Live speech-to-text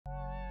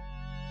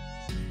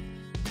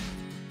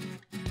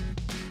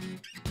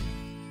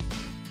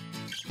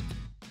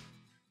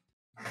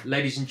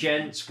Ladies and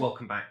gents,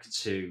 welcome back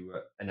to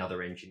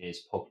another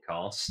Engineers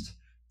podcast.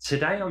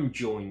 Today I'm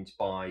joined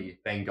by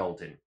Ben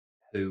Goldin,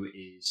 who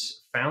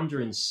is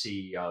founder and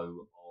CEO of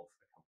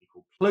a company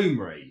called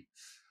Plumery.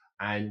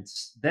 And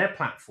their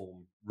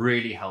platform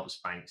really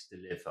helps banks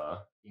deliver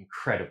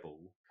incredible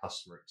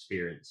customer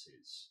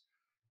experiences.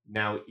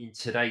 Now, in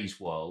today's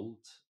world,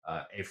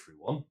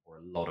 everyone or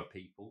a lot of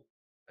people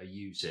are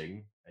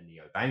using a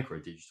neobank or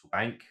a digital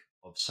bank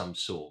of some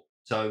sort.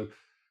 So,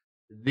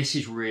 this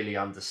is really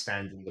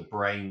understanding the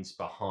brains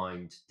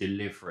behind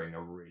delivering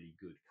a really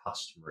good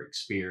customer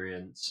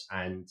experience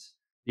and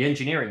the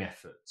engineering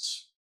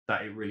efforts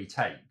that it really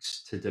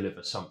takes to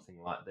deliver something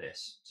like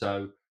this.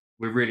 So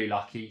we're really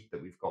lucky that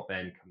we've got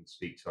Ben come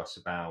speak to us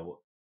about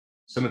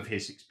some of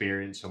his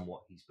experience and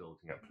what he's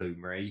building at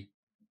Plumery.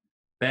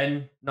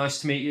 Ben,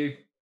 nice to meet you.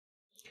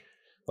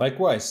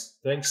 Likewise.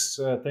 Thanks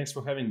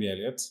for having me,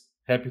 Elliot.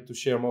 Happy to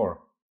share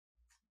more.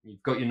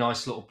 You've got your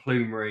nice little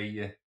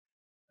Plumery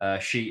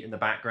sheet in the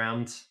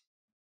background.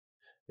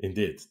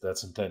 Indeed,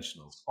 that's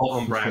intentional. Spot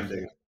on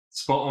branding.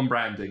 Spot on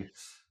branding.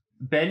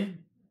 Ben,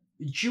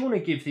 do you want to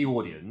give the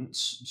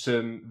audience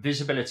some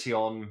visibility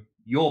on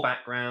your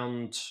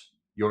background,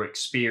 your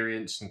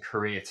experience and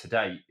career to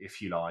date,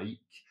 if you like,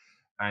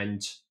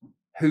 and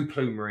who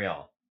Plumery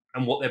are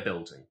and what they're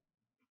building?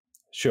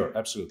 Sure,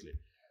 absolutely.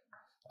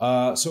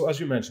 So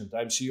as you mentioned,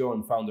 I'm CEO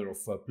and founder of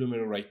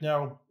Plumery right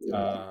now.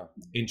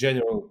 In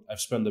general, I've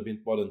spent a bit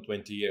more than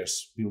 20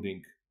 years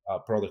building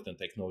product and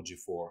technology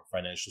for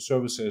financial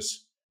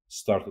services.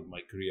 Started my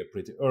career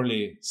pretty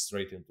early,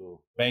 straight into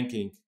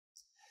banking.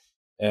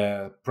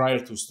 Prior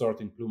to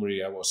starting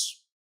Plumery, I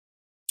was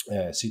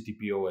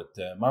CTPO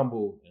at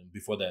Mambu, and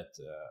before that,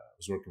 I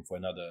was working for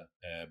another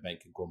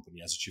banking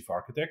company as a chief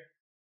architect.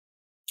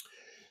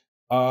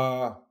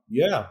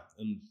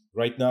 And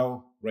right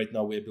now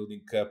we're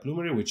building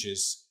Plumery, which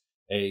is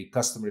a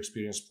customer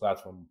experience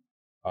platform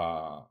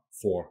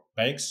for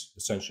banks,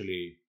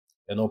 essentially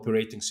an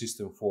operating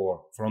system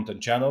for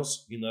front-end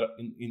channels in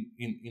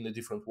the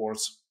different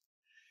worlds.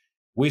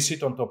 We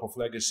sit on top of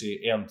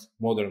legacy and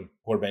modern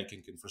core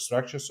banking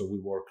infrastructure, so we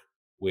work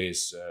with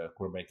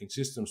core banking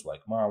systems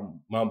like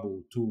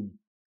Mambu, Toom,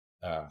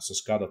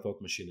 Saskada,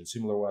 Thought Machine, and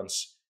similar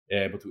ones.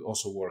 But we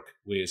also work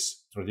with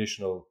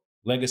traditional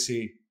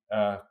legacy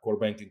core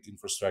banking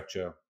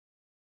infrastructure,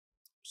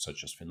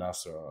 such as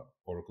Finastra,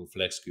 Oracle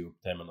FlexCube,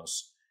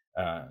 Temenos,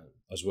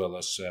 as well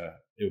as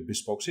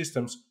bespoke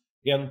systems.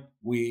 And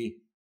we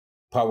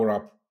power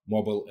up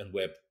mobile and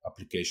web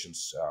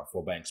applications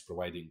for banks,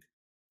 providing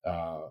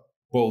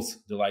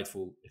both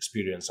delightful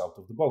experience out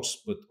of the box,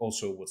 but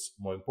also what's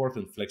more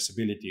important,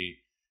 flexibility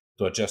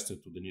to adjust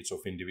it to the needs of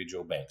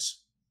individual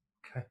banks.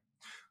 Okay.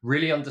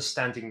 Really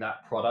understanding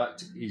that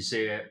product, is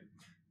it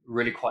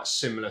really quite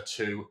similar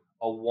to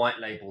a white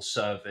label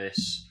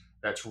service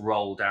that's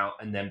rolled out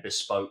and then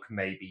bespoke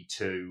maybe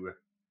to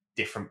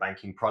different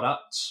banking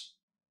products?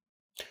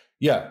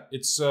 Yeah,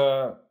 it's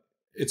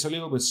a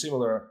little bit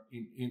similar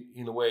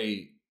in a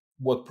way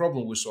what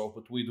problem we solve,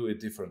 but we do it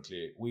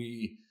differently.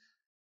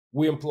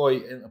 We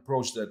employ an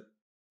approach that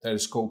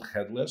is called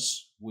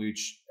headless,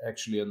 which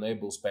actually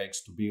enables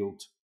banks to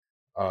build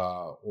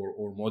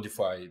or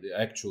modify the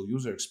actual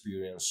user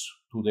experience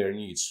to their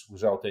needs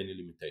without any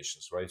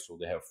limitations, right? So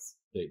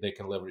they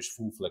can leverage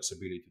full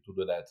flexibility to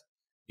do that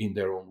in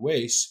their own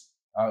ways.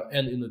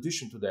 And in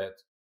addition to that,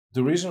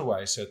 the reason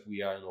why I said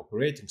we are an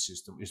operating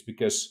system is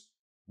because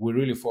we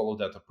really follow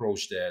that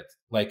approach that,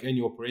 like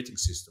any operating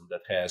system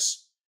that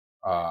has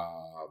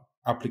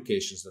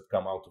applications that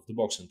come out of the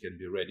box and can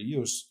be ready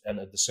used, and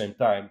at the same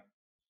time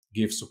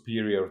give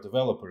superior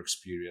developer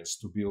experience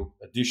to build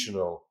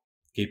additional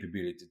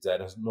capability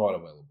that is not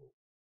available,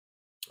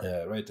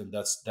 right? And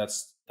that's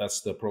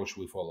the approach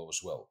we follow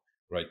as well,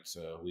 right?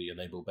 We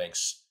enable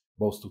banks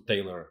both to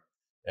tailor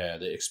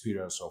the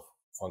experience of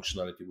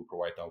functionality we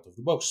provide out of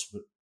the box,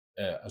 but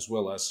as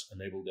well as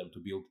enable them to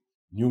build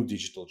new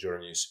digital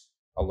journeys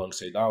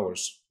alongside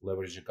ours,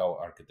 leveraging our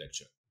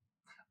architecture.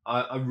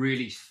 I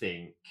really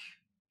think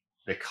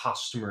the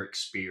customer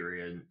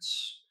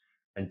experience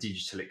and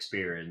digital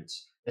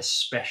experience,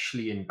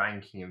 especially in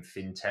banking and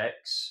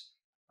fintechs,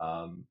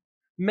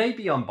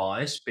 maybe I'm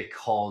biased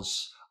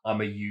because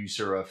I'm a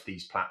user of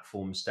these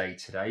platforms day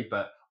to day,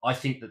 but I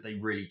think that they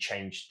really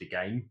changed the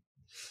game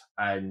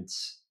and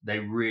they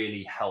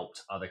really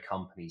helped other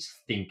companies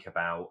think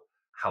about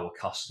how a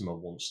customer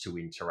wants to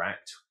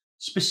interact,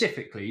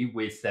 specifically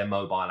with their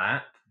mobile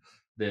app,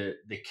 the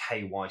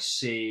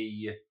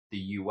KYC,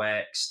 the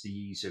UX, the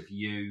ease of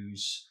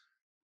use.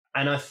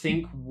 And I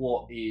think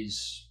what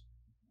is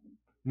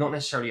not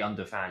necessarily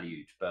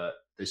undervalued, but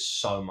there's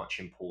so much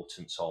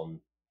importance on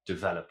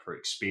developer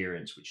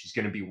experience, which is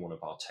going to be one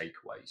of our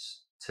takeaways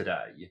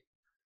today.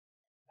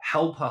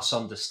 Help us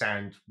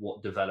understand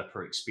what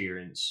developer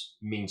experience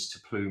means to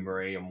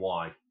Plumery and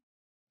why.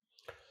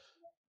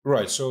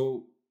 Right.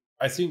 So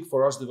I think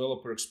for us,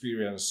 developer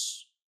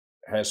experience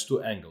has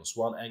two angles.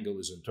 One angle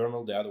is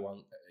internal, the other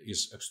one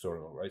is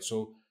external, right?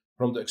 So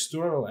from the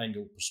external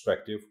angle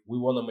perspective, we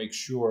want to make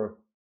sure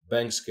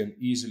banks can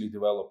easily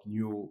develop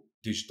new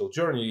digital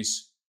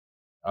journeys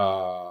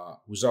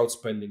without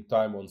spending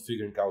time on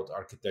figuring out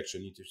architecture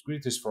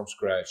nitty-gritties from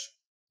scratch,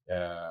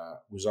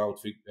 without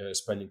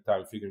spending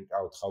time figuring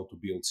out how to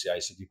build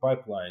CI/CD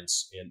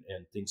pipelines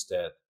and things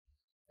that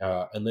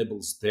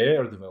enables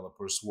their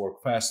developers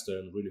work faster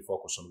and really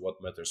focus on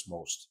what matters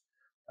most.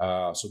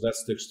 So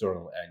that's the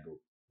external angle.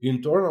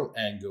 Internal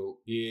angle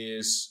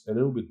is a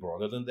little bit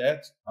broader than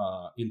that.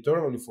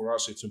 Internally, for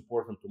us, it's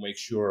important to make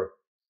sure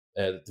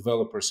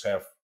developers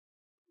have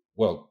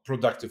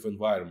productive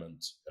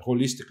environment, a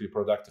holistically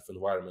productive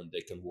environment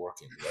they can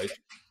work in, right?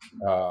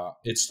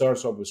 It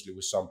starts obviously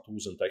with some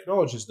tools and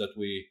technologies that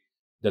we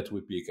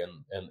pick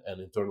and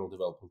internal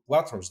development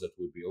platforms that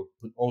we build,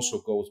 but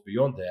also goes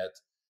beyond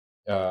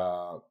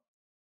that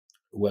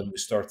when we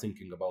start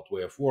thinking about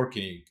way of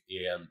working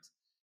and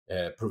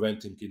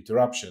preventing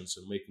interruptions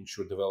and making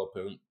sure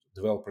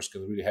developers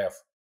can really have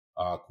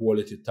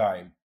quality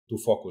time to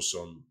focus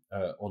on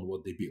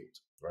what they build.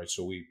 Right,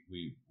 so we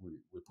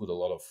put a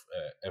lot of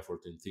effort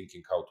in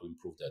thinking how to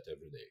improve that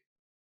every day.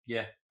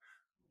 Yeah.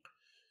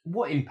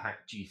 What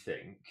impact do you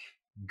think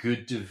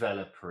good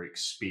developer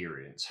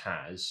experience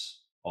has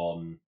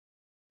on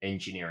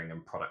engineering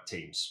and product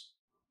teams?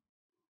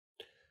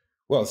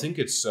 Well, I think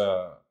it's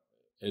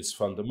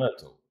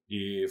fundamental.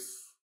 If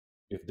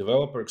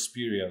developer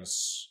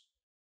experience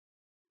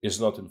is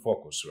not in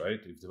focus, right?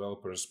 If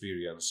developer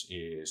experience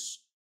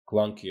is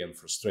clunky and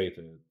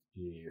frustrated,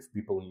 if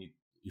people need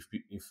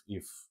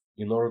if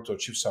in order to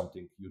achieve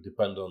something you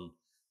depend on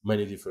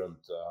many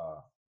different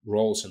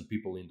roles and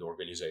people in the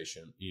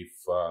organization,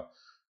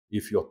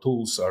 if your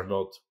tools are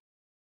not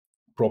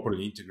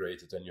properly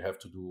integrated and you have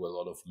to do a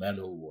lot of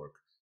manual work,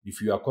 if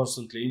you are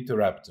constantly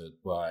interrupted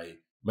by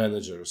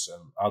managers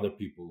and other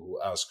people who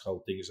ask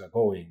how things are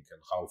going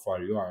and how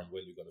far you are and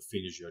when you're going to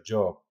finish your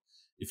job,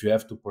 if you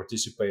have to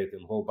participate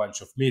in a whole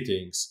bunch of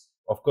meetings,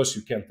 of course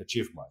you can't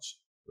achieve much,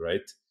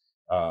 right?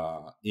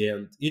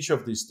 And each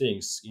of these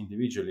things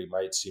individually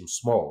might seem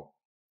small,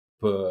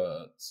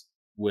 but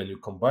when you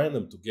combine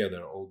them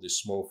together, all these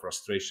small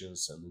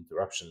frustrations and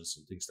interruptions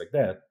and things like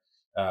that,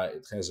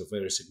 it has a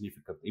very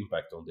significant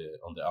impact on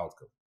the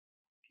outcome.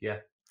 Yeah,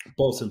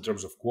 both in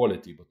terms of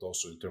quality, but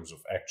also in terms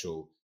of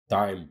actual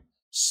time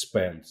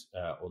spent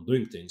on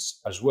doing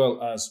things, as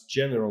well as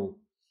general,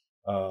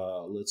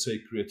 let's say,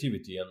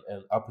 creativity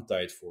and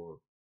appetite for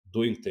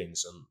doing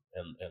things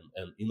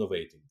and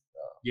innovating.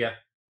 Yeah.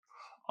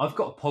 I've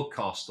got a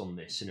podcast on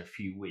this in a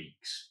few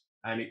weeks,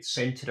 and it's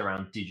centered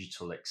around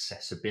digital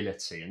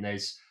accessibility. And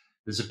there's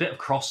a bit of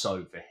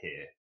crossover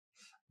here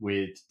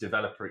with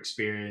developer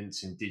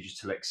experience and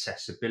digital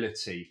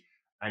accessibility.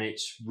 And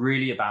it's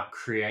really about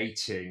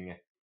creating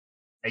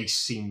a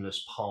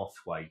seamless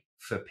pathway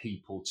for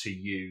people to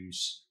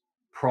use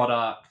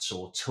products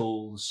or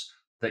tools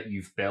that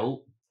you've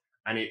built.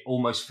 And it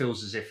almost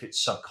feels as if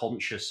it's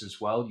subconscious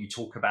as well. You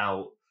talk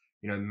about,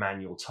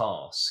 manual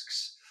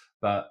tasks,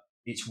 but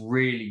it's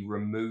really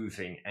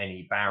removing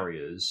any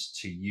barriers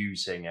to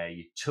using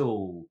a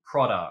tool,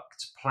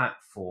 product,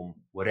 platform,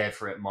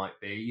 whatever it might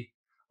be.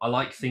 I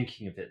like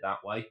thinking of it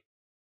that way.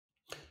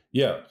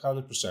 Yeah,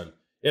 100%.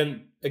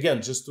 And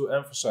again, just to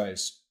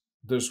emphasize,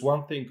 there's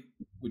one thing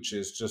which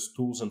is just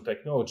tools and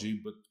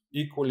technology, but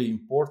equally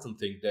important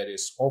thing that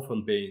is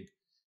often being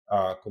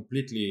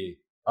completely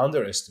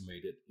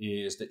underestimated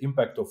is the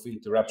impact of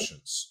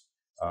interruptions,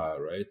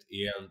 right?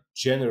 And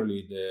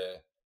generally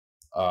the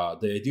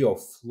idea of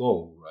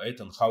flow, right,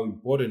 and how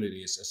important it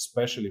is,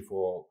 especially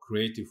for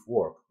creative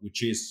work,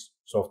 which is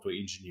software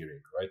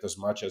engineering, right? As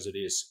much as it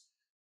is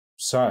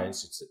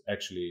science, it's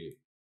actually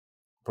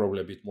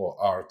probably a bit more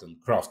art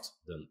and craft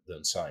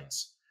than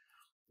science.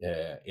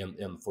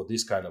 And for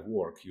this kind of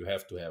work, you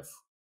have to have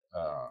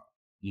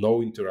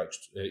no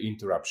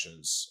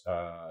interruptions.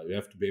 You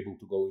have to be able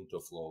to go into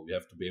a flow. You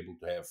have to be able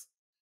to have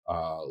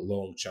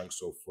long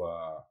chunks of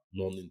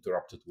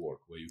non-interrupted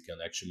work where you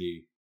can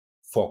actually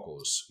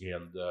focus.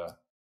 And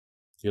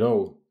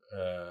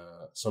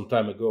some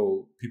time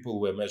ago, people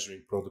were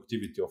measuring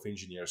productivity of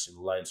engineers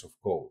in lines of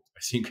code.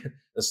 I think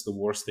that's the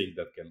worst thing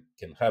that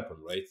can happen,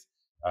 right?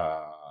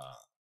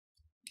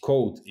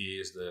 Code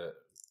is the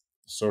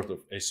sort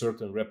of a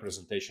certain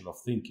representation of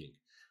thinking.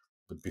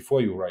 But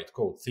before you write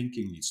code,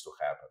 thinking needs to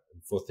happen.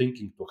 And for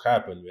thinking to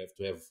happen, you have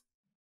to have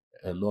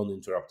a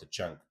non-interrupted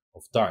chunk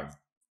of time,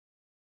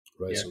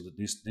 right? Yeah. So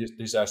that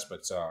these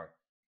aspects are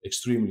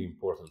extremely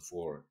important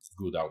for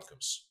good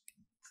outcomes.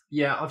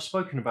 Yeah, I've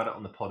spoken about it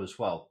on the pod as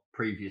well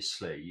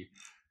previously.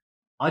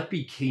 I'd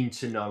be keen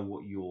to know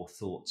what your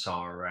thoughts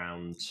are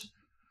around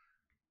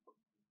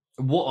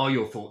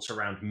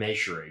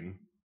measuring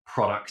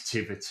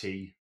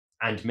productivity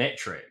and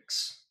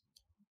metrics.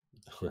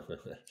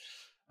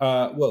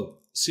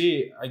 Well,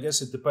 see, I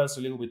guess it depends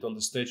a little bit on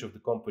the stage of the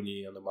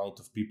company and the amount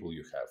of people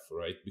you have,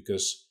 right?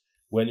 Because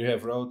when you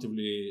have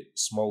relatively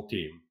small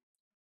team,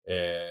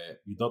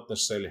 you don't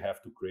necessarily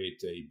have to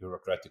create a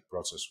bureaucratic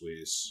process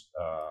with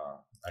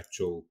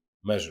actual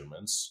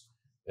measurements.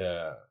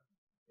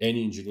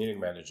 Any engineering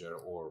manager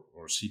or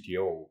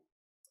CTO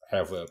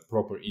have a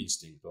proper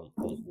instinct on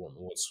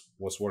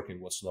what's working,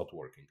 what's not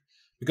working,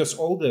 because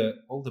all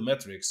the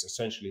metrics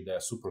essentially they're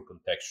super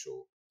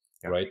contextual,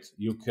 right?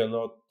 You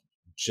cannot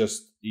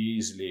just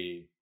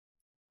easily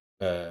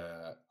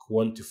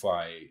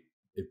quantify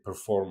the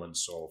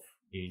performance of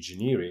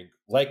engineering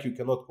like you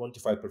cannot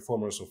quantify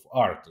performance of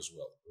art as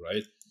well,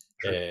 right?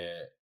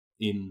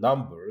 In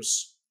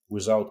numbers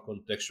without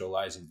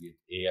contextualizing it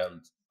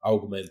and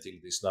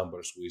augmenting these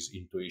numbers with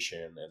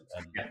intuition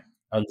and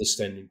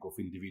understanding of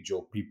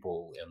individual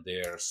people and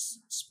their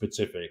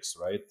specifics,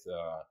 right?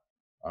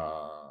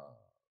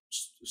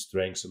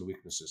 Strengths and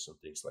weaknesses and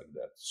things like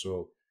that.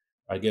 So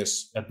I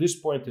guess at this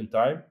point in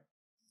time,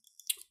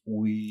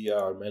 we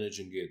are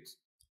managing it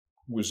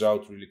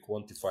without really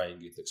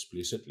quantifying it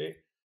explicitly.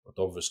 But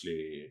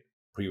obviously,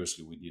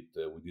 previously we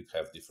did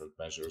have different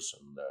measures,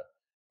 and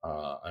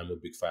I'm a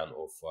big fan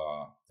of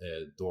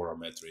DORA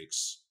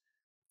metrics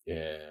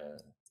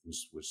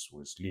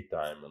with lead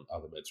time and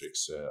other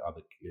metrics,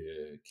 other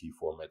key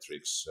form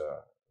metrics,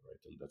 right?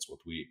 And that's what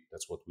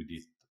we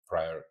did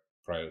prior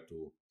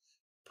to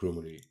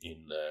Plumery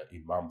in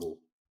Mumble.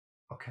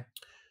 Okay.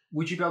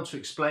 Would you be able to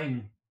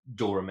explain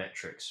DORA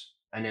metrics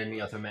and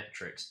any other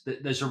metrics?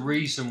 There's a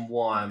reason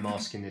why I'm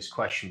asking this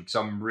question, because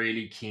I'm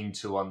really keen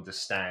to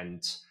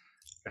understand.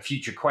 A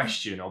future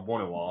question I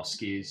want to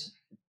ask is,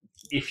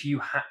 if you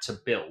had to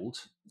build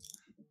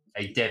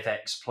a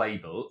DevX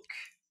playbook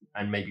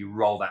and maybe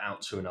roll that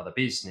out to another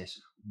business,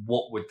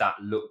 what would that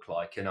look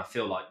like? And I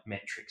feel like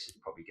metrics is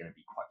probably going to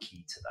be quite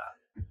key to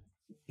that.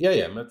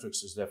 Yeah,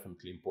 metrics is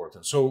definitely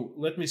important. So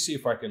let me see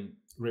if I can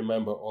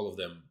remember all of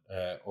them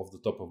off the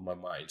top of my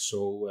mind.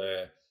 So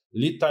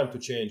lead time to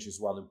change is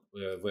one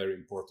very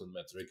important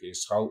metric.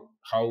 Is how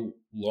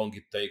long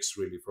it takes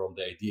really from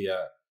the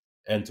idea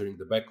entering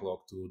the backlog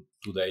to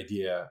the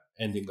idea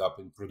ending up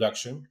in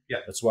production.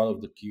 That's one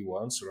of the key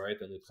ones, right?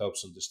 And it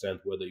helps understand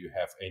whether you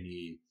have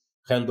any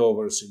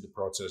handovers in the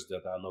process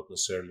that are not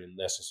necessarily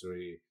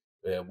necessary.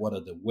 What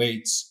are the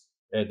waits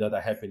that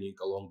are happening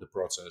along the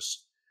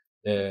process?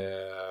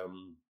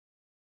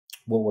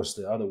 What was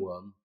the other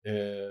one?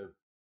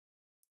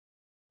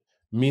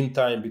 Mean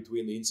time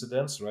between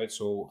incidents, right?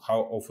 So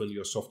how often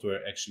your software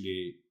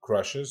actually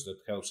crashes, that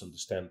helps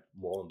understand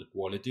more on the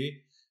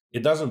quality.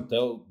 It doesn't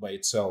tell by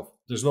itself.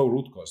 There's no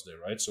root cause there,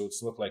 right? So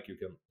it's not like you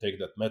can take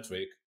that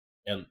metric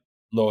and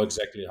know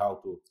exactly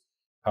how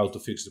to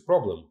fix the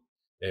problem.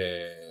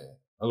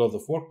 A lot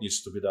of work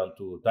needs to be done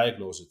to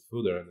diagnose it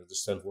further and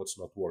understand what's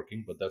not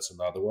working, but that's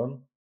another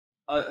one.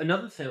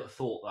 Another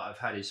thought that I've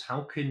had is,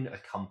 how can a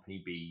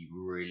company be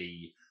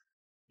really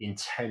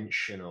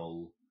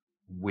intentional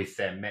with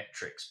their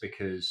metrics?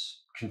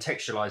 Because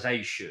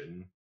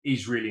contextualization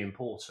is really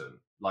important,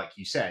 like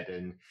you said,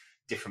 and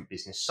different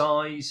business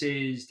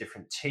sizes,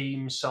 different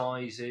team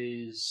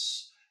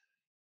sizes.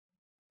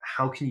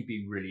 How can you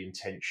be really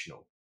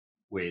intentional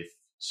with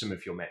some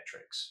of your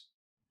metrics?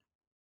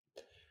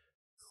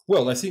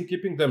 Well, I think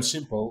keeping them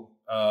simple,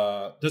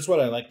 that's what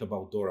I liked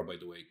about DORA, by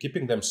the way.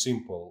 Keeping them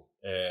simple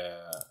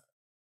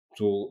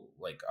to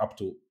like up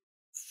to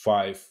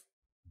 5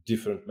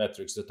 different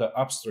metrics that are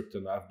abstract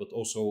enough, but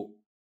also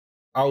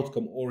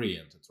outcome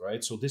oriented,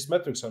 right? So these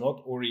metrics are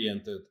not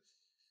oriented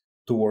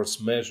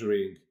towards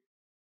measuring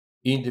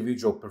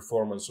individual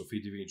performance of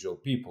individual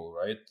people,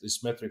 right?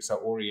 These metrics are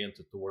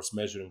oriented towards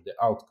measuring the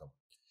outcome.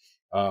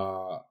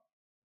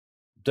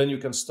 Then you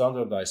can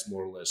standardize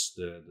more or less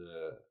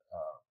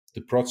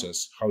the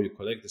process, how you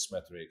collect these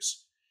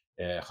metrics,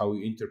 how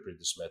you interpret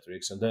these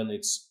metrics, and then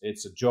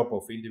it's a job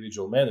of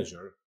individual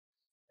manager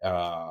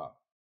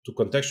to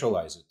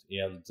contextualize it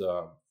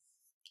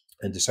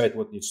and decide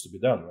what needs to be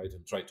done, right?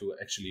 And try to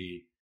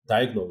actually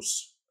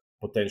diagnose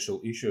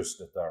potential issues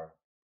that are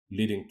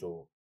leading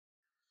to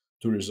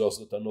results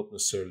that are not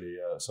necessarily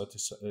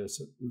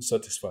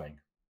satisfying.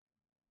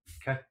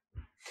 Okay.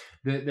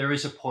 There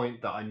is a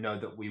point that I know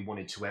that we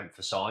wanted to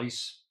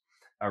emphasize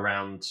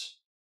around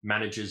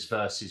managers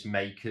versus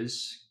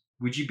makers.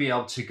 Would you be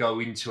able to go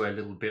into a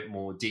little bit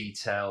more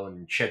detail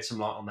and shed some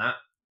light on that?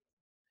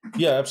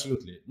 Yeah,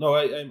 absolutely. No,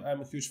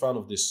 I'm a huge fan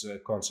of this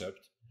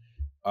concept.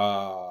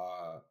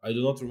 I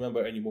do not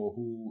remember anymore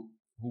who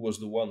was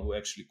the one who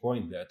actually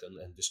coined that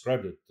and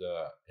described it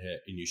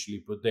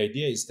initially. But the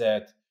idea is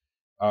that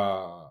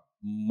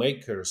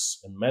makers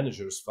and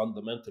managers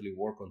fundamentally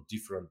work on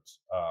different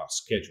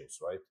schedules,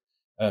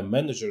 right?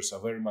 Managers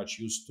are very much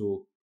used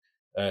to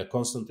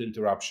constant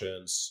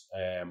interruptions,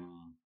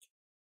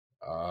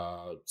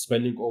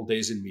 spending all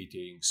days in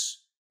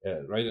meetings,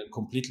 right? A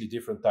completely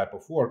different type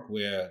of work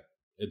where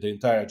the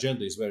entire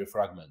agenda is very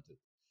fragmented.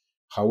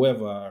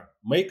 However,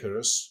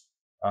 makers,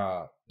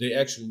 they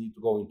actually need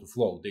to go into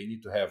flow. They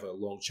need to have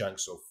long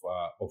chunks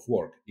of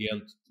work.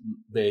 And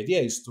the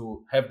idea is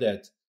to have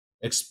that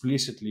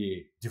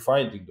explicitly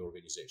defined in the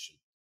organization.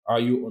 Are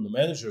you on the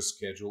manager's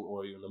schedule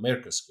or are you on the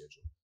maker's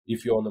schedule?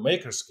 If you're on the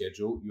maker's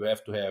schedule, you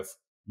have to have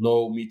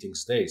no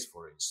meetings days,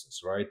 for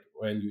instance, right?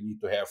 And you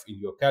need to have in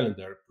your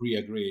calendar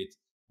pre-agreed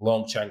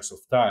long chunks of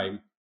time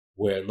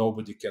where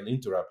nobody can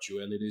interrupt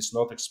you. And it is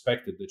not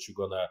expected that you're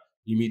going to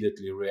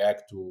immediately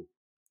react to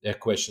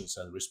questions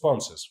and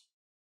responses.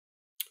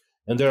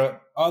 And there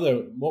are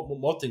other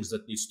more things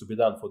that needs to be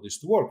done for this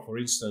to work. For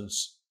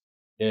instance,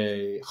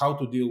 how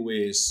to deal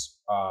with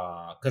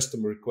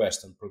customer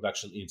request and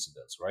production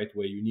incidents, right?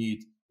 Where you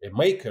need a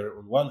maker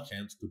on one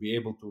hand to be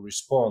able to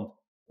respond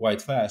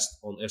quite fast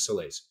on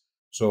SLAs.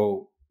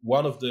 So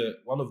one of the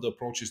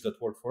approaches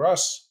that worked for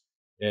us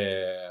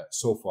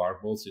so far,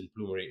 both in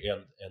Plumery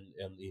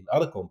and in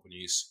other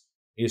companies,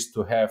 is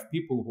to have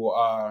people who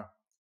are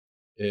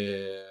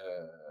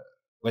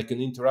like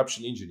an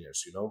interruption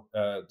engineers.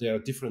 There are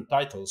different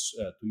titles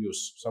to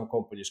use. Some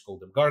companies call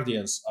them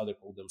guardians, other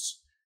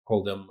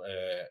call them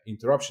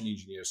interruption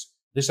engineers.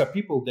 These are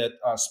people that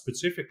are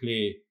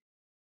specifically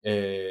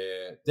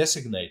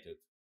designated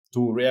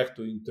to react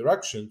to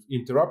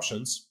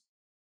interruptions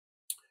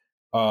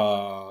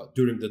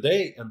during the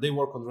day, and they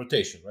work on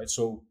rotation, right?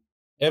 So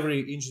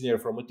every engineer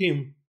from a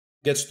team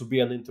gets to be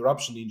an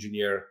interruption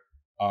engineer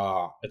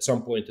at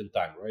some point in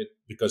time, right?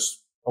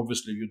 Because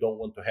obviously you don't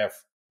want to have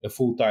a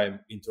full-time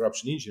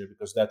interruption engineer,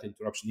 because that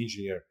interruption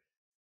engineer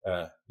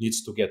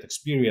needs to get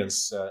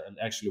experience and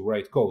actually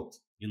write code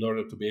in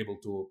order to be able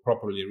to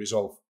properly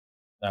resolve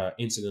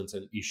incidents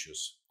and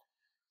issues.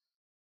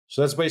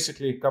 So that's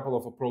basically a couple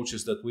of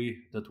approaches that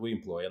we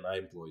employ, and I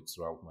employed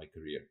throughout my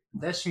career.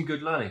 There's some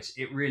good learnings.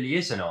 It really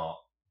is an art,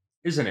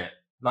 isn't it?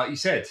 Like you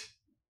said.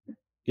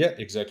 Yeah,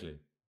 exactly.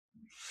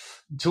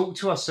 Talk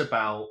to us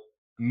about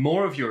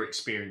more of your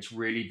experience,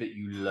 really, that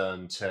you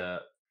learned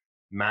to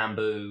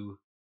Mambu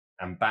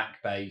and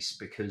Backbase,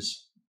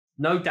 because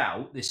no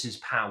doubt this has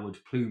powered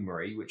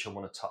Plumery, which I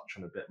want to touch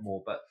on a bit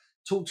more. But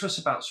talk to us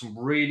about some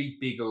really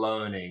big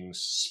learnings,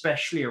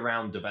 especially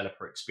around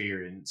developer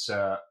experience,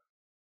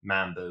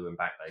 Mambu and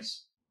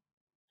Backbase.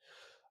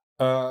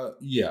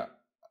 Yeah,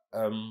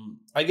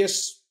 I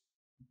guess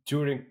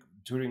during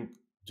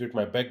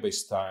my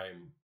Backbase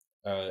time,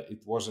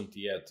 it wasn't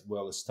yet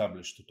well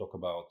established to talk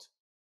about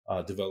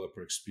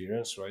developer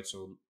experience, right?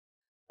 So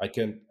I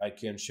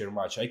can share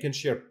much. I can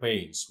share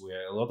pains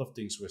where a lot of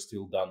things were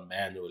still done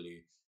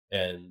manually,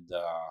 and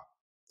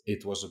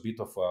it was a bit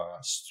of a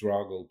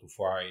struggle to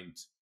find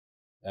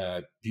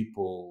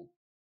people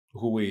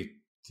who we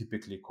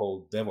typically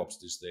call DevOps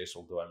these days,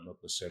 although I'm not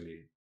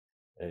necessarily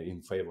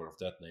in favor of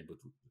that name, but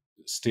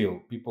still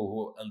people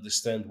who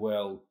understand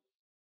well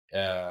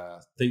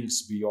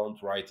things beyond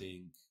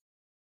writing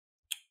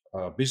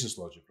business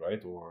logic,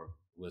 right? Or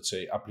let's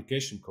say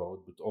application code,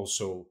 but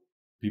also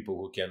people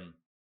who can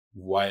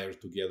wire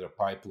together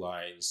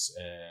pipelines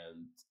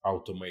and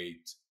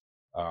automate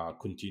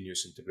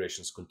continuous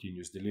integrations,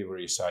 continuous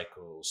delivery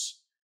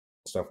cycles,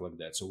 stuff like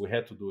that. So we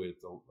had to do it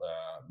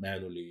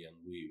manually, and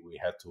we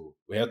had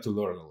to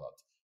learn a lot.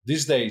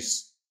 These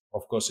days,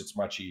 of course, it's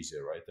much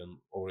easier, right? And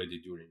already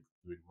during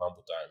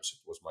Mambu times,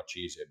 it was much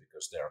easier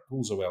because there are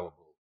tools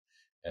available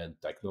and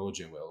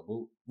technology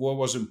available. What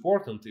was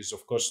important is,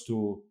 of course,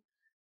 to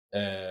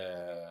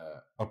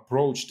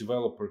approach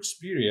developer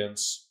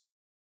experience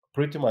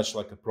pretty much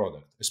like a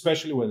product,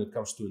 especially when it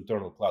comes to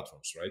internal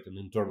platforms, right? And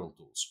internal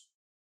tools.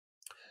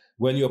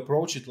 When you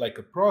approach it like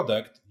a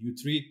product, you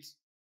treat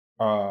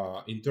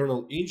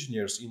internal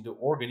engineers in the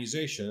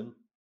organization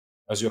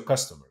as your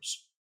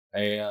customers.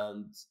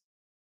 And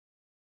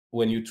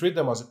when you treat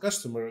them as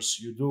customers,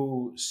 you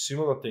do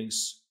similar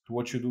things to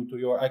what you do to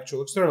your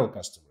actual external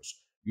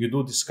customers. You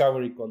do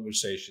discovery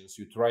conversations.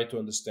 You try to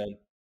understand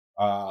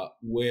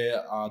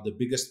where are the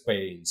biggest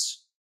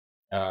pains.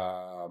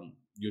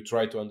 You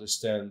try to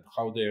understand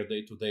how their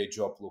day-to-day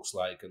job looks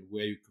like and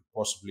where you could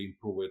possibly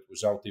improve it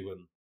without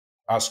even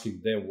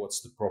asking them what's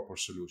the proper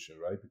solution,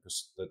 right?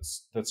 Because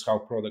that's how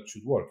product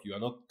should work. You are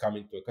not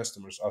coming to a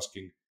customers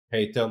asking,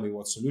 hey, tell me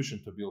what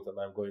solution to build and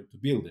I'm going to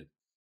build it,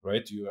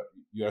 right?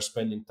 You are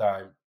spending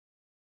time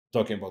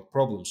talking about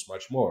problems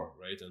much more,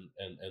 right?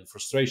 And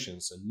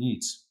frustrations and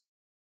needs.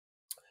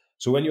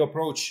 So when you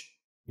approach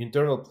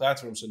internal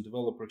platforms and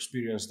developer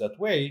experience that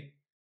way,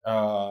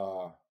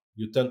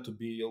 you tend to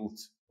build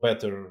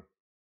better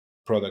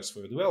products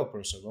for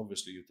developers, and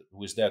obviously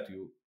with that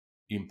you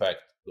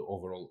impact the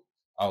overall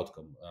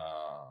outcome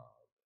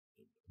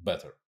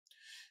better,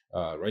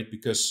 right?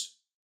 Because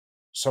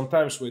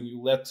sometimes when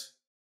you let,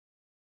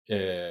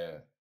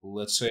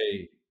 let's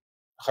say,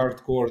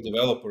 hardcore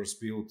developers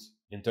build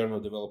internal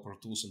developer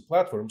tools and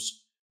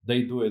platforms,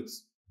 they do it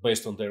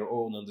based on their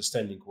own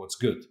understanding what's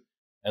good,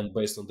 and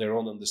based on their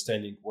own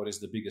understanding what is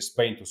the biggest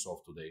pain to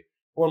solve today,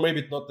 or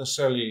maybe not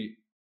necessarily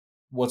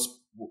what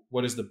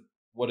is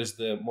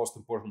the most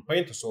important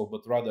pain to solve,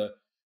 but rather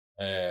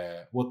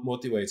what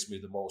motivates me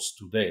the most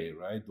today,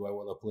 right? Do I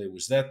want to play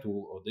with that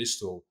tool or this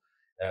tool?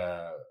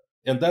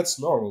 And that's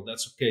normal,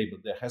 that's okay,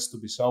 but there has to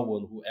be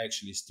someone who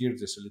actually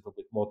steers this a little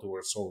bit more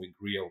towards solving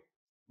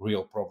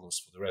real problems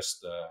for the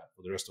rest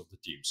of the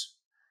teams.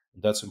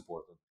 And that's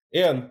important.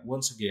 And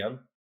once again,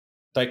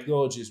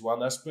 technology is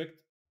one aspect.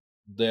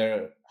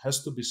 There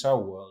has to be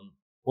someone,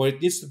 or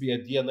it needs to be a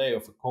DNA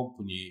of a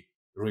company,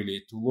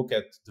 really, to look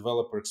at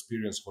developer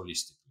experience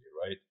holistically,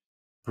 right?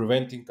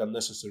 Preventing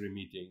unnecessary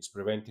meetings,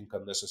 preventing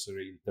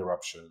unnecessary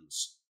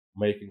interruptions,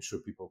 making sure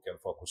people can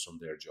focus on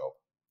their job.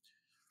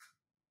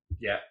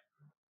 Yeah,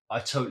 I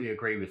totally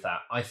agree with that.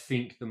 I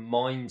think the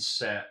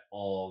mindset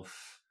of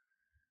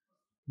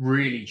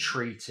really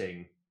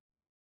treating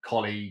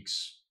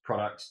colleagues,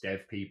 product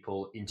dev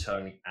people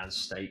internally as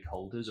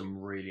stakeholders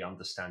and really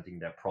understanding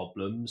their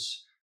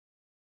problems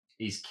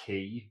is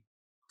key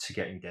to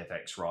getting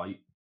DevX right.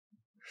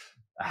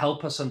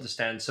 Help us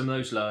understand some of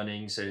those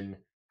learnings and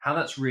how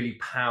that's really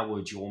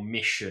powered your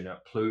mission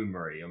at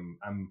Plumery,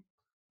 and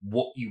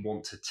what you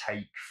want to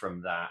take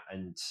from that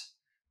and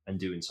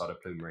do inside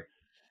of Plumery.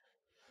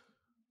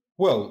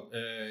 Well,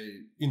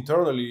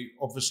 internally,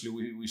 obviously,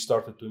 we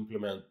started to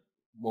implement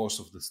most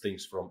of the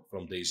things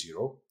from day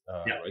zero,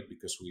 Yeah, right?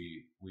 Because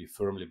we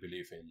firmly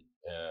believe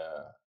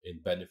in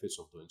benefits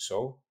of doing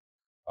so.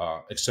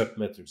 Except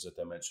metrics that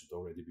I mentioned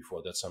already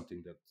before, that's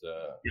something that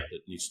yeah,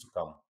 that needs to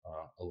come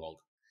along.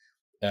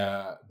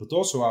 But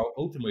also, our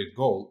ultimate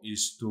goal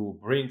is to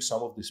bring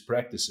some of these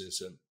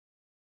practices and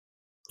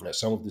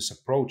some of these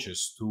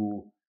approaches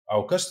to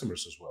our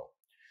customers as well,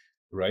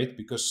 right?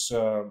 Because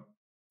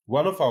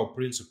one of our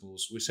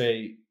principles, we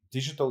say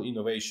digital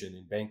innovation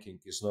in banking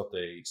is not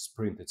a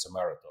sprint, it's a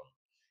marathon.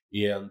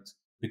 And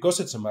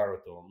because it's a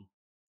marathon,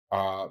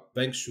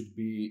 banks should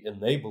be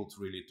enabled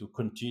really to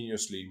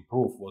continuously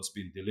improve what's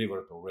been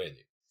delivered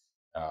already,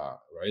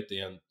 right?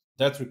 And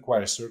that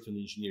requires certain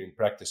engineering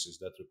practices,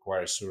 that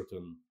requires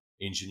certain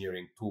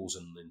engineering tools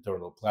and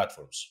internal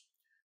platforms.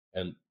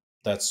 And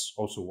that's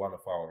also one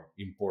of our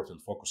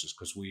important focuses,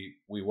 because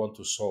we want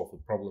to solve the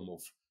problem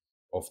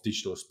of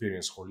digital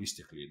experience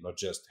holistically, not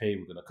just, hey,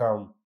 we're going to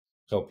come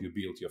help you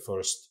build your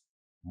first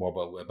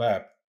mobile web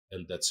app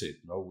and that's it.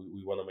 No,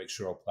 we want to make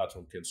sure our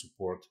platform can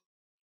support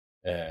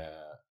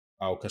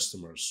our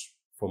customers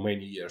for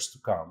many years to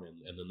come,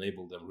 and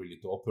enable them really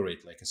to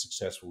operate like a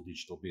successful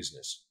digital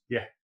business.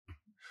 yeah.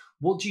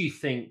 What do you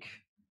think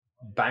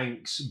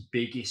banks'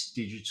 biggest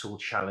digital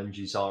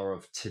challenges are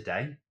of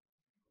today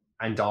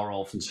and are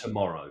of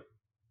tomorrow?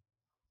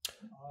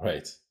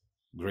 Right.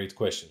 Great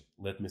question.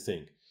 Let me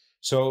think.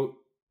 So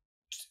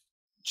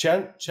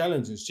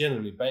challenges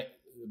generally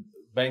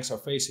banks are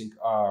facing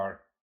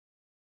are,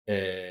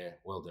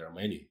 well, there are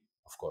many,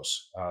 of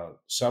course.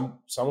 Some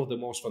of the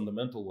most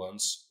fundamental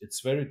ones.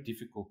 It's very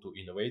difficult to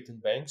innovate in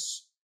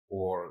banks,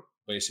 or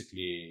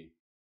basically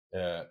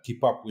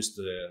keep up with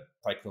the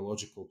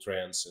technological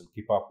trends and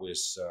keep up with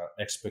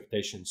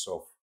expectations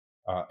of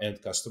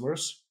end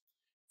customers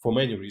for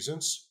many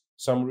reasons.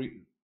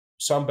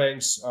 Some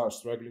banks are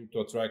struggling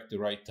to attract the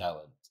right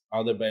talent.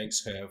 Other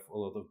banks have a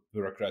lot of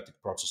bureaucratic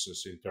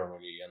processes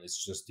internally, and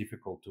it's just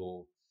difficult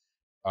to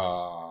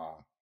uh,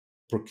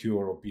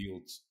 procure or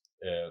build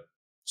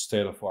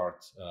state of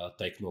art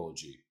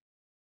technology.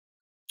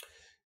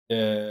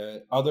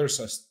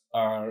 Others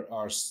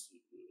are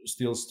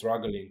still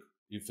struggling,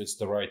 if it's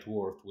the right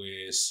word,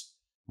 with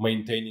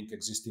maintaining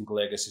existing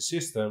legacy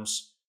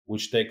systems,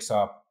 which takes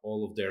up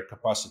all of their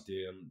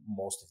capacity and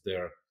most of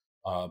their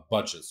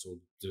budget. So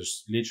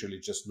there's literally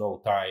just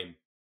no time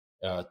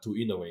to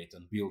innovate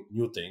and build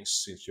new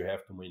things, since you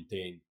have to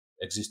maintain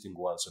existing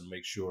ones and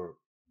make sure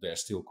they're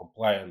still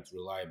compliant,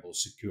 reliable,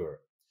 secure.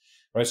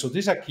 Right. So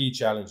these are key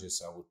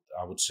challenges,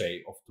 I would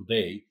say, of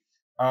today.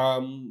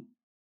 Um,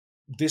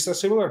 these are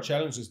similar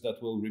challenges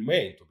that will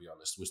remain, to be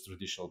honest, with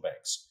traditional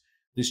banks.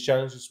 These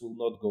challenges will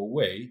not go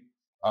away.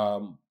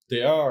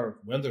 There are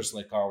vendors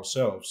like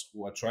ourselves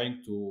who are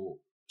trying to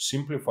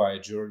simplify a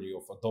journey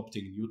of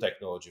adopting new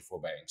technology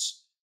for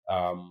banks,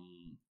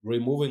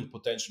 removing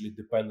potentially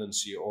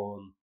dependency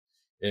on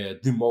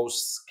the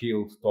most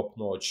skilled,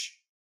 top-notch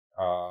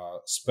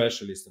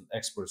specialists and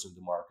experts in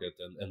the market,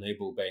 and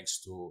enable banks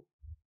to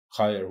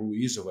hire who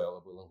is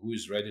available and who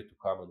is ready to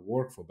come and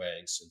work for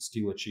banks and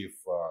still achieve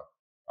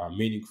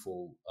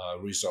meaningful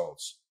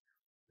results,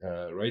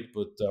 right?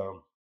 But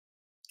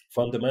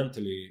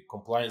fundamentally,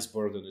 compliance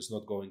burden is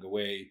not going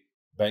away.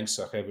 Banks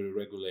are heavily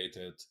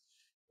regulated.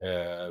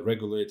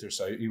 Regulators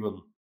are even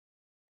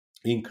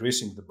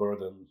increasing the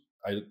burden.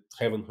 I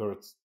haven't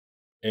heard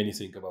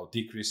anything about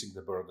decreasing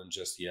the burden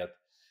just yet.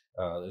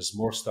 There's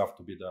more stuff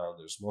to be done.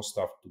 There's more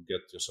stuff to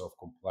get yourself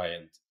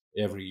compliant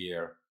every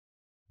year.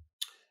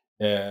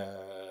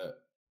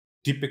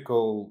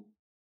 Typical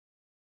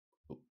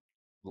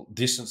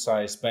decent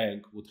sized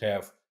bank would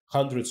have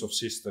hundreds of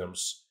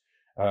systems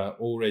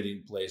already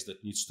in place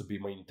that needs to be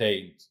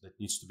maintained, that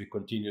needs to be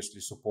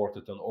continuously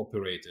supported and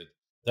operated.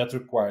 That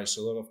requires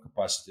a lot of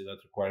capacity,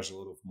 that requires a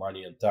lot of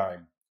money and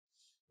time,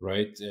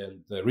 right?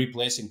 And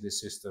replacing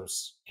these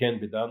systems can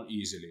be done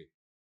easily,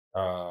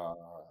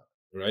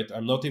 right?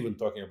 I'm not even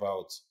talking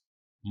about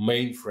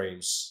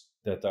mainframes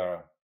that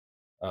are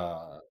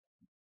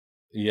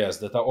yes,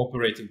 that are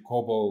operating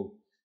COBOL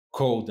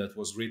code that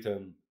was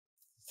written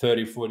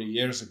 30, 40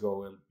 years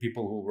ago, and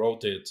people who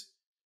wrote it,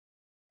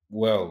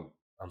 well,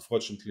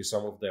 unfortunately,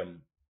 some of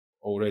them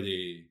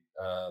already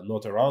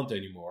not around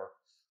anymore.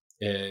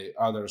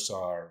 Others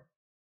are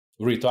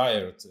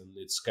retired, and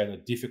it's kind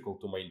of difficult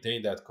to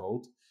maintain that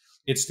code.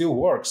 It still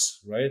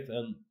works, right?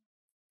 And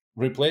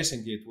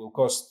replacing it will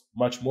cost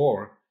much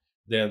more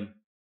than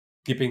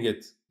keeping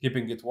it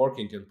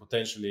working and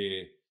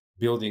potentially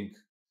building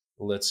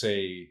let's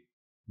say,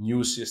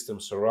 new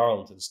systems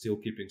around and still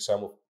keeping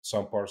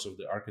some parts of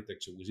the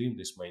architecture within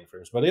these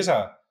mainframes. But these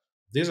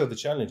are the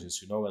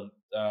challenges, and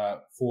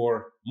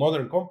for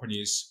modern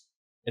companies,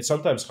 it's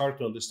sometimes hard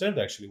to understand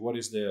actually what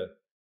is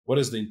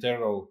the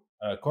internal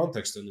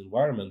context and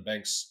environment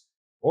banks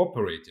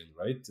operate in,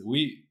 right?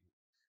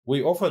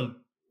 We often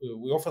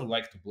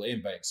like to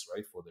blame banks,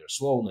 right, for their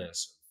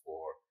slowness,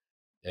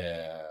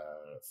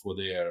 for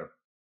their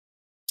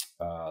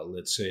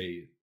let's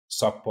say,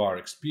 subpar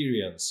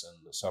experience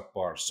and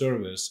subpar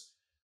service.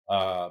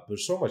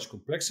 There's so much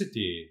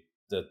complexity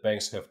that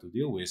banks have to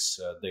deal with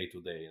day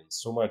to day, and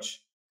so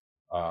much,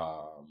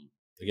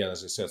 again,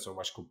 as I said, so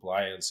much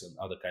compliance and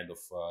other kind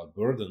of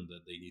burden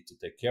that they need to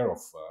take care of.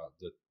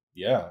 That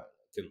yeah,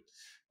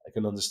 I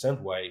can understand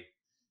why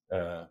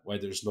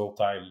there's no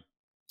time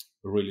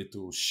really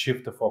to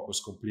shift the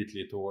focus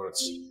completely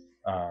towards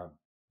uh,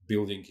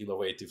 building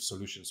innovative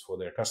solutions for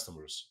their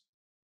customers.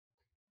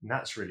 And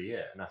that's really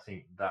it. And I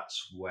think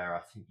that's where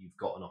I think you've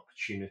got an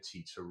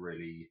opportunity to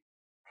really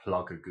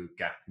plug a good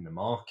gap in the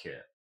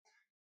market.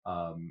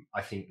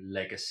 I think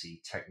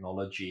legacy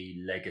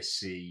technology,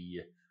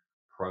 legacy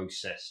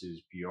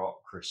processes,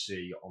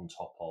 bureaucracy on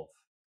top of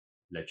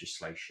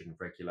legislation,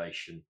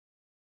 regulation.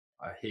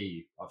 I hear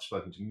you. I've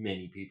spoken to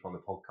many people on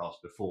the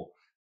podcast before.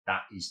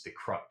 That is the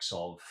crux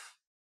of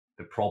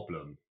the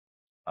problem.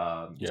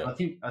 So Yeah.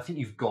 I think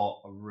you've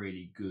got a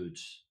really good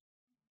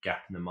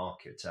gap in the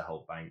market to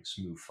help banks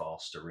move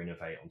faster,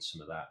 innovate on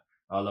some of that.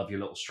 I love your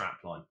little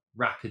strapline,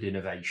 rapid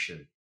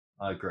innovation.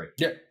 I agree.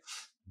 Yeah,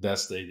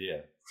 that's the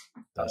idea.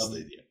 That's the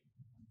Um, idea.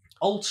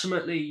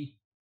 ultimately,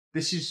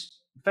 this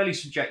is fairly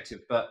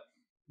subjective, but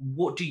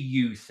what do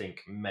you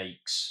think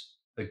makes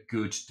a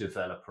good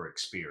developer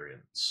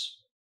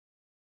experience?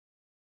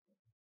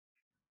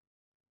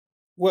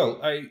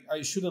 Well,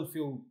 I shouldn't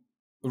feel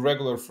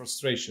regular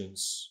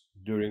frustrations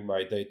during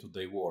my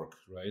day-to-day work,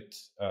 right?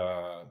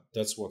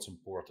 That's what's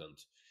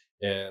important.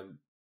 And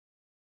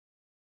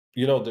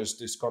there's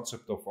this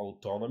concept of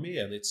autonomy,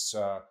 and it's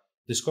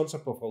this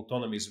concept of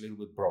autonomy is a little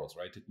bit broad,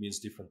 right? It means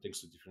different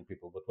things to different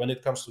people. But when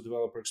it comes to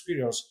developer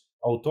experience,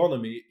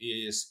 autonomy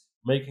is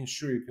making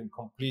sure you can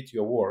complete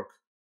your work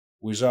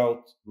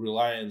without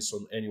reliance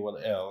on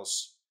anyone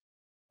else,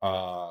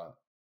 uh,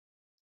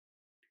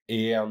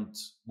 and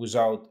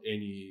without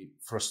any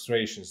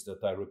frustrations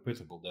that are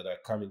repeatable, that are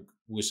coming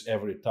with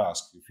every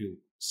task. You feel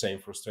same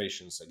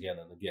frustrations again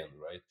and again,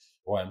 right?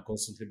 Or I'm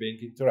constantly being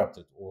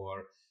interrupted,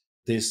 or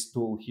this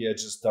tool here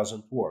just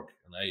doesn't work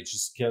and I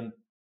just can't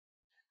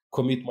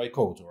commit my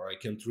code, or I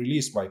can't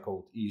release my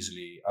code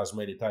easily as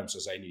many times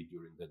as I need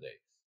during the day,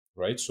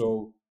 right?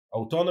 So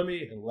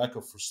autonomy and lack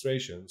of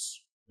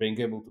frustrations, being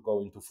able to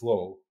go into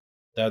flow,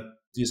 that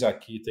these are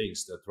key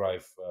things that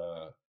drive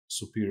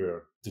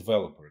superior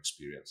developer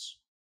experience.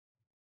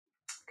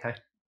 Okay,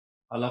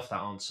 I love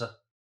that answer.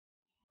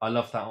 I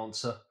love that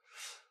answer.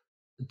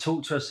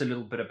 Talk to us a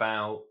little bit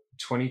about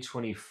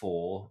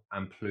 2024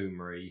 and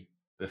Plumery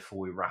before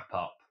we wrap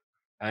up,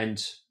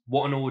 and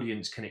what an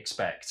audience can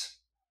expect.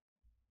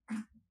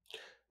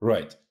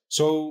 Right.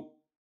 So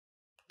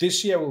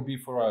this year will be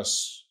for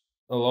us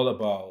a lot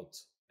about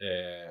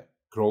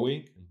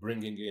growing and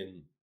bringing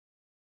in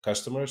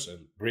customers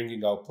and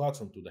bringing our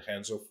platform to the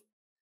hands of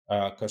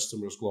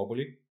customers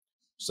globally.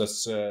 So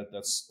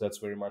that's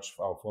very much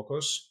our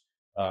focus.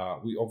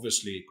 We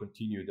obviously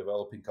continue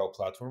developing our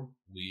platform.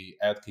 We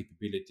add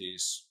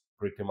capabilities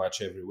pretty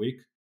much every week.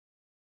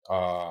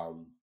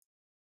 Um,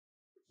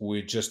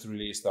 we just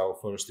released our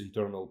first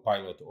internal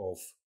pilot of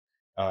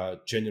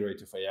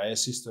generative AI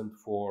assistant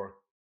for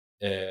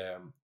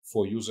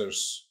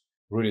users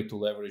really to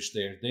leverage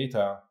their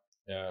data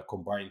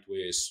combined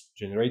with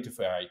generative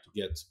AI to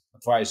get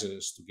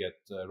advisors, to get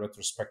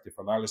retrospective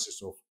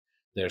analysis of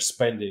their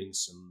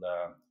spendings and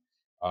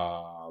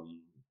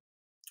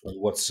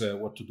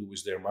what to do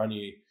with their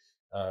money,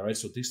 right?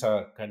 So these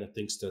are kind of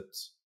things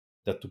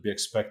that to be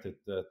expected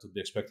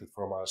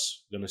from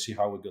us. We're gonna see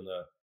how we're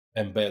gonna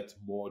embed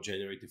more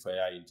generative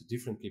AI into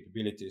different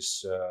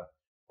capabilities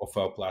of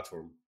our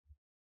platform.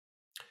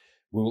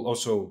 We will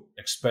also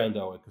expand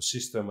our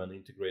ecosystem and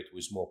integrate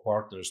with more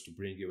partners to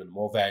bring even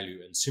more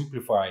value and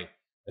simplify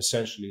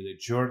essentially the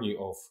journey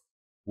of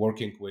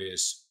working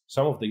with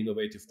some of the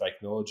innovative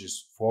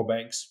technologies for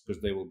banks,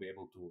 because they will be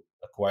able to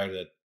acquire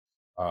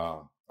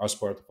that as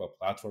part of our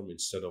platform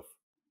instead of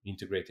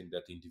integrating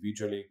that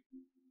individually.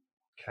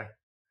 Okay.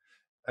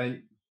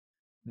 And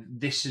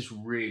this has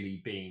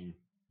really been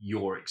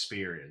your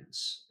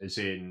experience, as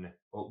in,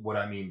 what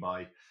I mean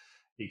by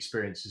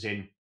experience, as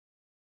in,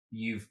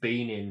 you've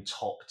been in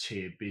top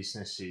tier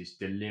businesses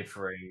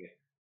delivering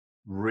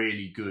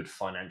really good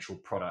financial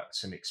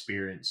products and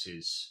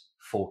experiences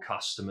for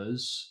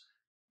customers.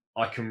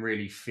 I can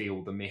really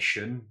feel the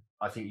mission.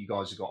 I think you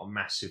guys have got a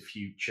massive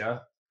future.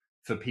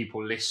 For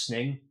people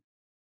listening,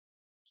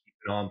 keep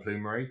an eye on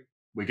Plumery.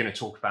 We're going to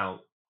talk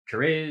about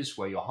careers,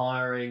 where you're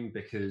hiring,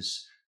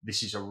 because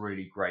this is a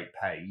really great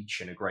page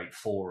and a great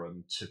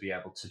forum to be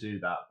able to do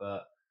that.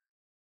 But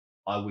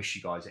I wish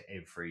you guys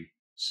every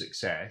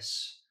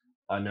success.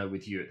 I know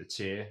with you at the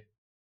tier,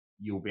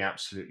 you'll be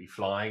absolutely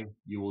flying.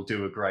 You will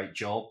do a great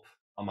job.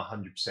 I'm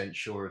 100%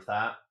 sure of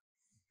that.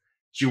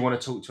 Do you want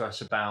to talk to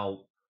us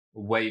about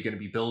where you're going to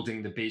be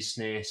building the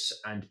business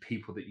and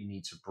people that you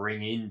need to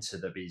bring into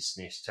the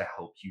business to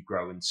help you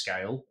grow and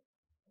scale?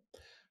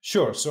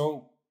 Sure.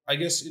 So I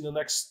guess in the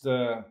next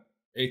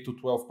 8 to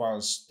 12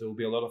 months, there will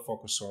be a lot of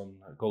focus on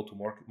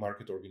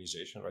go-to-market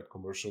organization, right?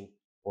 Commercial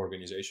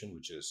organization,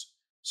 which is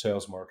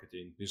sales,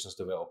 marketing, business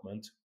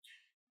development.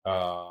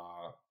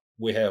 Uh,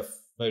 we have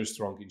very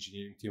strong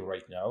engineering team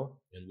right now,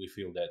 and we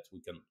feel that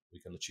we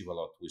can achieve a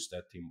lot with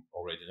that team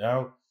already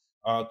now.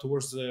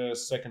 Towards the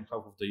second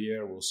half of the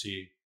year, we'll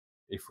see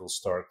if we'll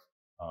start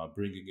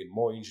bringing in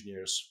more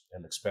engineers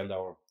and expand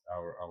our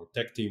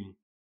tech team,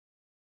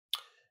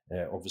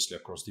 obviously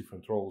across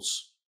different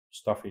roles: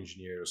 staff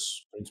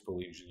engineers, principal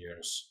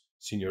engineers,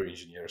 senior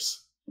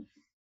engineers.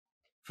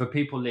 For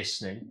people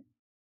listening,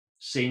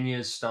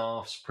 seniors,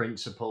 staffs,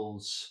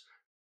 principals,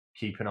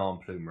 keep an eye on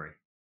Plumery.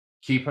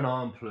 Keep an eye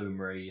on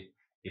Plumery.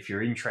 If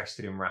you're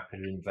interested in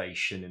rapid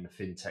innovation in the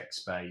fintech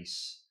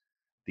space,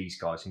 these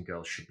guys and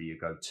girls should be your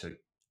go-to.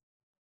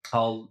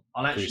 I'll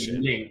actually Appreciate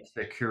that. link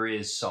the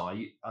careers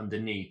site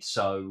underneath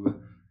so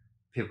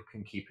people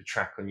can keep a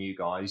track on you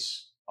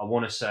guys. I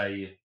want to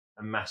say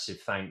a massive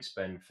thanks,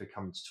 Ben, for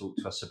coming to talk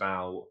to us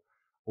about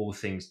all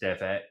things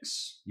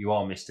DevX. You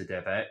are Mr.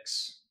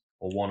 DevX,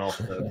 or one of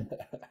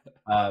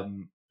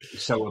them.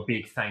 So a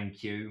big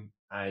thank you.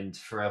 And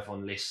for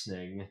everyone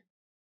listening,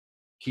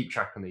 keep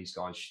track on these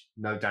guys.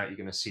 No doubt you're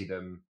going to see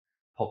them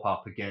pop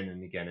up again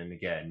and again and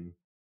again.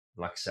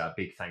 Like I said, a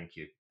big thank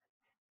you.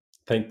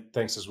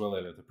 Thanks as well,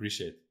 Elliot.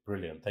 Appreciate it.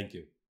 Brilliant. Thank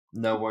you.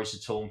 No worries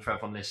at all. And for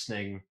everyone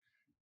listening,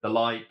 the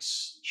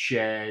likes,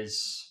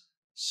 shares,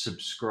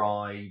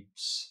 subscribe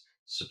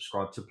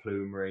to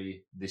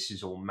Plumery. This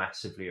is all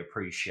massively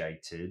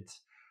appreciated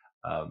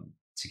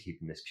to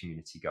keeping this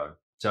community going.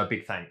 So a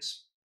big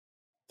thanks.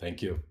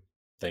 Thank you.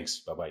 Thanks.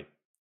 Bye bye.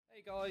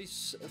 Hey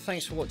guys,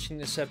 thanks for watching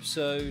this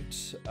episode.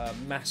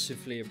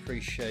 Massively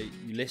appreciate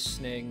you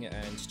listening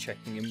and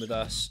checking in with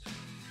us.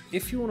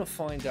 If you want to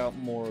find out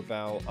more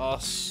about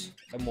us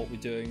and what we're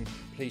doing,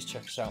 please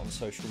check us out on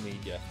social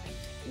media.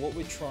 What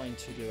we're trying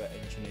to do at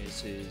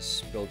Enginears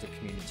is build a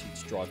community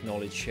to drive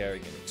knowledge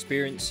sharing and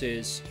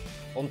experiences.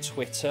 On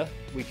Twitter,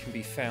 we can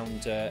be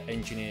found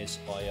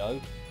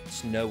Enginears.io.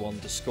 It's no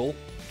underscore.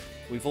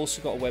 We've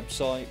also got a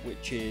website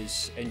which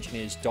is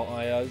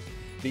enginears.io.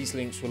 These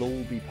links will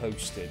all be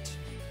posted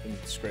in the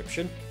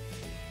description.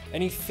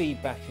 Any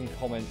feedback and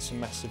comments are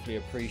massively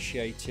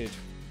appreciated.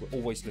 We're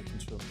always looking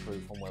to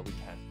improve on where we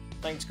can.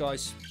 Thanks,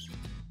 guys.